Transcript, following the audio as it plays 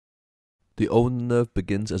The ulnar nerve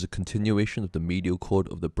begins as a continuation of the medial cord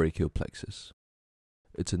of the brachial plexus.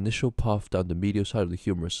 Its initial path down the medial side of the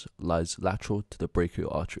humerus lies lateral to the brachial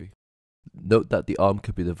artery. Note that the arm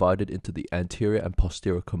can be divided into the anterior and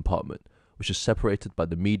posterior compartment, which is separated by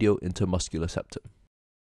the medial intermuscular septum.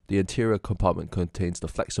 The anterior compartment contains the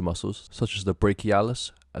flexor muscles, such as the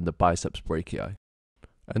brachialis and the biceps brachii,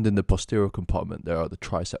 and in the posterior compartment there are the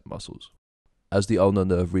tricep muscles. As the ulnar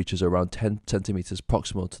nerve reaches around 10 centimeters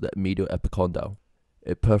proximal to the medial epicondyle,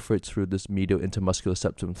 it perforates through this medial intermuscular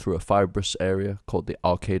septum through a fibrous area called the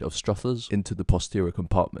arcade of Struthers into the posterior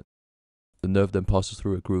compartment. The nerve then passes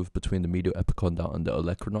through a groove between the medial epicondyle and the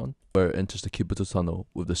olecranon, where it enters the cubital tunnel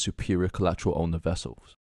with the superior collateral ulnar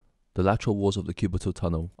vessels. The lateral walls of the cubital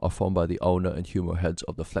tunnel are formed by the ulnar and humeral heads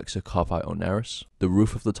of the flexor carpi ulnaris. The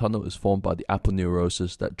roof of the tunnel is formed by the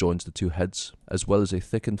aponeurosis that joins the two heads, as well as a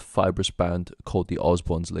thickened fibrous band called the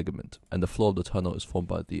Osborn's ligament, and the floor of the tunnel is formed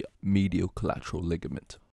by the medial collateral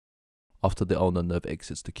ligament. After the ulnar nerve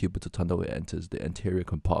exits the cubital tunnel, it enters the anterior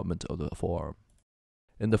compartment of the forearm.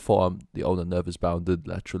 In the forearm, the ulnar nerve is bounded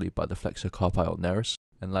laterally by the flexor carpi ulnaris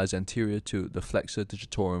and lies anterior to the flexor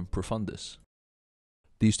digitorum profundus.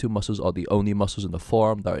 These two muscles are the only muscles in the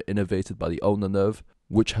forearm that are innervated by the ulnar nerve,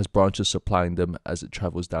 which has branches supplying them as it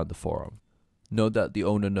travels down the forearm. Note that the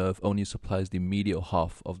ulnar nerve only supplies the medial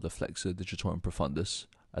half of the flexor digitorum profundus,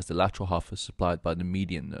 as the lateral half is supplied by the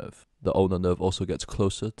median nerve. The ulnar nerve also gets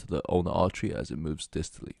closer to the ulnar artery as it moves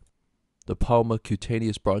distally. The Palmar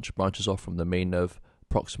cutaneous branch branches off from the main nerve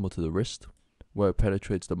proximal to the wrist, where it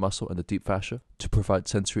penetrates the muscle and the deep fascia to provide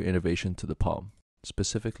sensory innervation to the palm.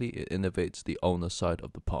 Specifically, it innervates the ulnar side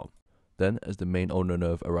of the palm. Then, as the main ulnar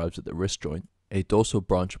nerve arrives at the wrist joint, a dorsal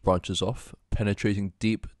branch branches off, penetrating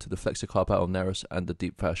deep to the flexor carpi ulnaris and the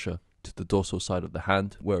deep fascia to the dorsal side of the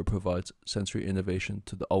hand, where it provides sensory innervation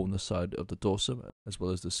to the ulnar side of the dorsum, as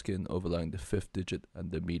well as the skin overlying the fifth digit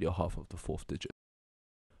and the medial half of the fourth digit.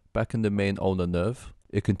 Back in the main ulnar nerve,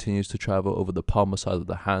 it continues to travel over the palmar side of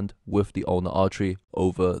the hand with the ulnar artery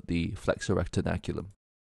over the flexor retinaculum.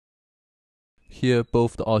 Here,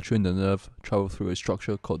 both the artery and the nerve travel through a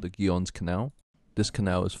structure called the Guyon's canal. This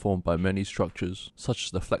canal is formed by many structures, such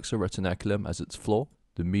as the flexor retinaculum as its floor,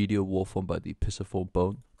 the medial wall formed by the pisiform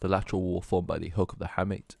bone, the lateral wall formed by the hook of the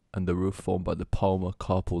hamate, and the roof formed by the palmar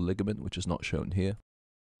carpal ligament, which is not shown here.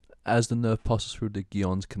 As the nerve passes through the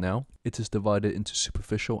Guyon's canal, it is divided into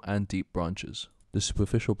superficial and deep branches. The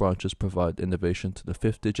superficial branches provide innervation to the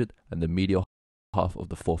fifth digit and the medial half of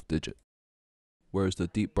the fourth digit, whereas the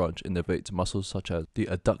deep branch innervates muscles such as the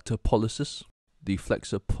adductor pollicis, the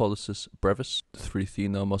flexor pollicis brevis, the three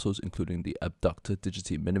thenar muscles including the abductor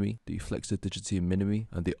digiti minimi, the flexor digiti minimi,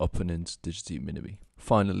 and the opponens digiti minimi.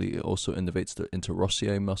 Finally, it also innervates the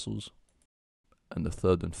interossei muscles and the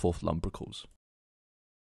third and fourth lumbricals.